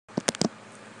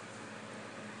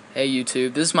Hey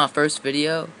YouTube, this is my first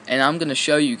video and I'm going to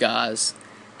show you guys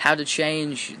how to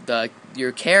change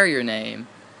your carrier name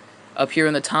up here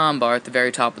in the time bar at the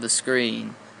very top of the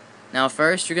screen. Now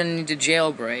first you're going to need to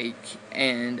jailbreak,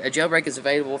 and a jailbreak is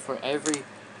available for every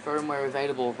firmware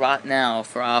available right now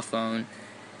for iPhone,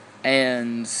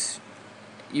 and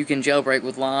you can jailbreak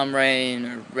with Lime Rain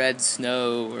or Red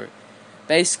Snow or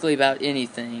basically about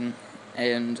anything.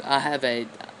 And I have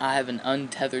an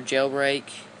untethered jailbreak.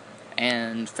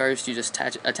 And first you just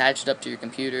attach it up to your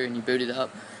computer and you boot it up,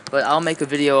 but I'll make a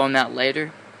video on that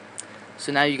later.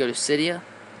 So now you go to Cydia,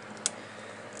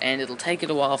 and it'll take it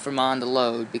a while for mine to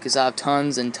load because I have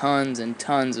tons and tons and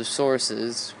tons of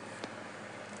sources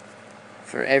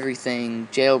for everything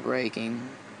jailbreaking,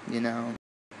 you know,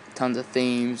 tons of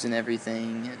themes and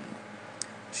everything, and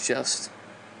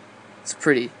it's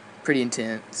pretty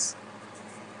intense.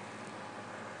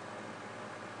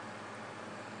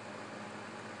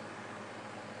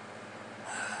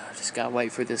 Just gotta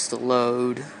wait for this to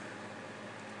load.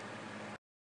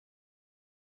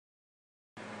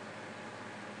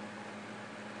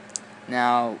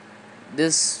 Now,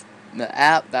 the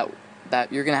app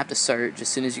that you're gonna have to search as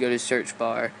soon as you go to the search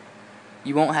bar,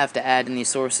 you won't have to add any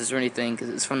sources or anything because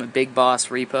it's from the Big Boss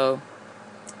repo,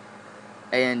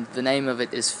 and the name of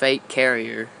it is Fake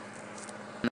Carrier.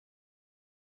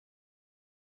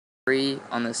 Free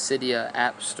on the Cydia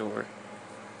App Store.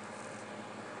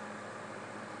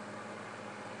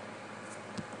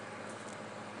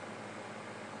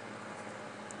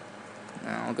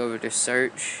 Now I'll go over to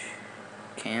search,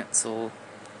 cancel,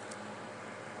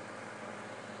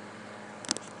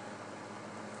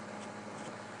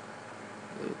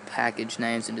 go to package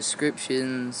names and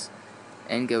descriptions,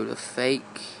 and go to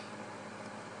Fake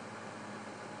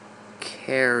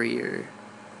Carrier,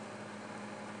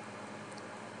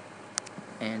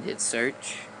 and hit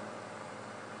search.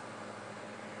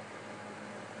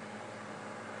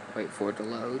 Wait for it to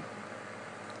load.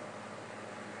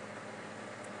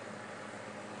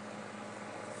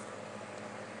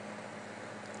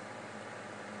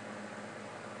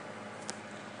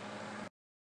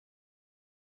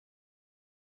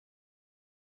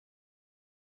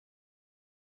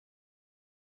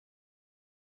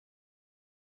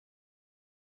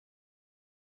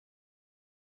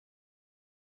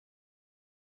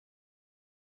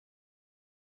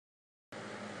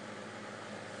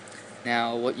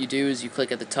 Now what you do is you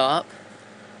click at the top,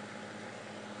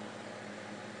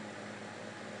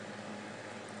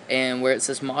 and where it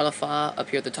says modify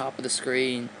up here at the top of the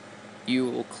screen, you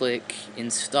will click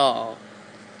install.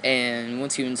 And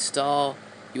once you install,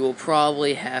 you will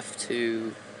probably have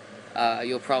to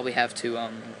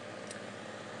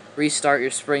restart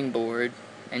your springboard,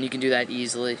 and you can do that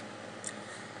easily.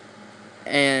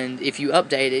 And if you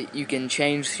update it, you can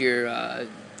change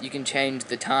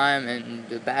the time and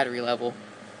the battery level.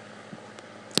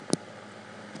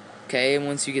 Okay, and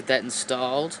once you get that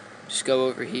installed, just go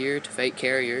over here to Fake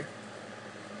Carrier.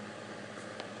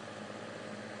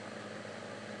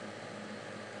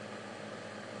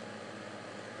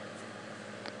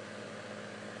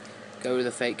 Go to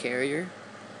the Fake Carrier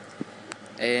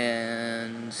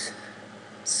and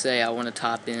say I want to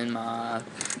type in my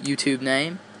YouTube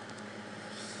name,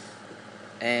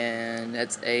 and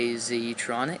that's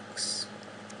AZtronics.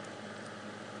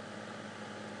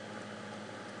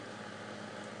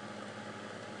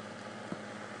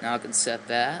 Now I can set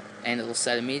that, and it'll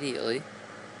set immediately.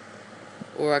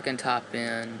 Or I can type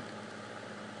in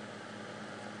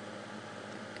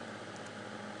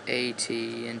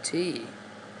AT&T,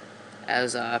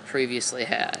 as I previously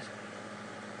had.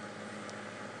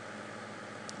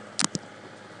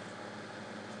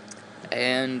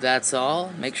 And that's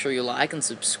all. Make sure you like and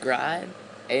subscribe,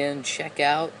 and check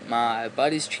out my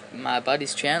buddy's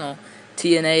channel,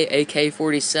 TNA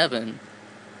AK-47.